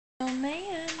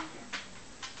man.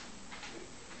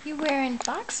 You wearing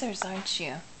boxers, aren't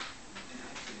you?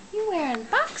 You wearing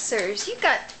boxers. You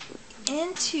got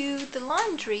into the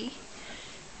laundry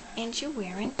and you're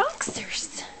wearing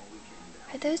boxers.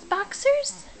 Are those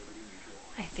boxers?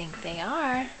 I think they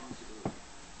are.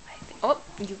 Oh,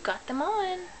 you got them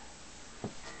on.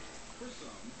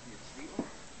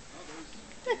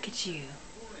 Look at you.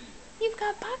 You've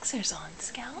got boxers on,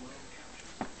 Scout.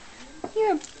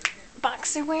 You're a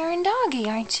boxer wearing doggy,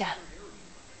 aren't you?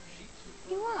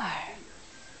 You are.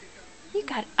 You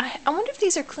got. I wonder if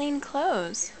these are clean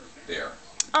clothes. They are.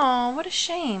 Oh, what a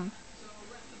shame.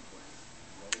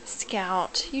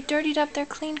 Scout, you dirtied up their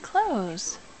clean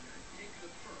clothes.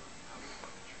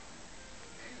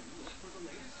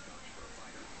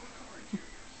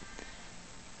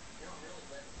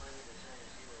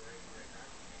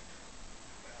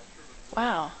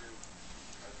 Wow.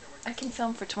 I can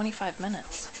film for 25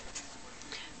 minutes.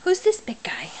 Who's this big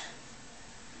guy?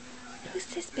 Who's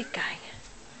this big guy?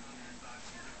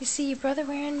 You see your brother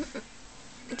wearing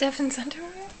Devin's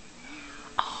underwear?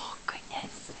 Oh,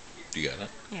 goodness. You got it?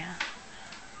 Yeah.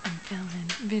 I'm filming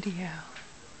video.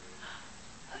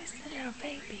 Who's the little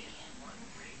baby?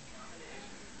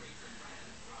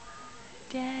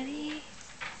 Daddy?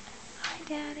 Hi,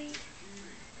 Daddy.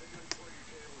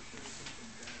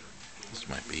 This is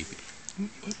my baby.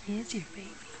 It is your baby.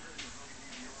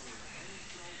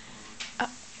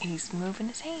 Oh, he's moving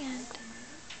his hand.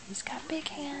 He's got big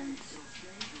hands.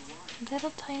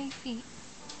 Little tiny feet.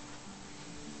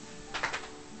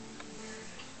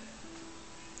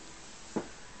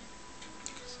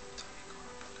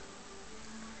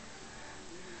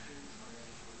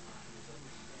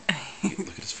 Look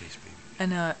at his face, baby. I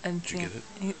know. And Did you get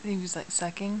it? He was like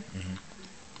sucking. Mm-hmm.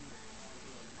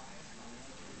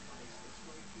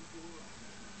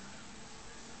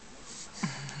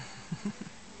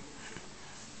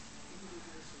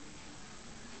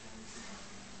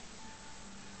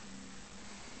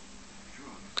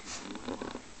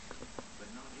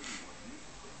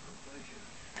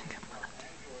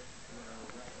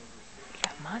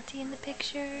 Got Monty in the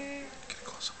picture. Get a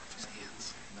close up of his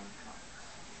hands.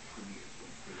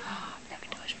 Oh, look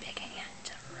at those big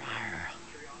hands. Rawr.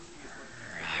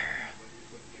 Rawr.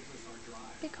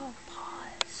 Big old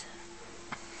paws.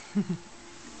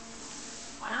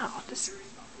 Wow, this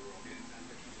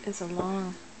is a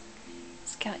long...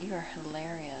 Scout, you are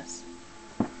hilarious.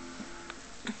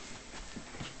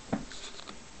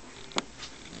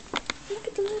 Look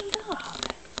at the little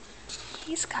dog.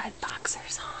 He's got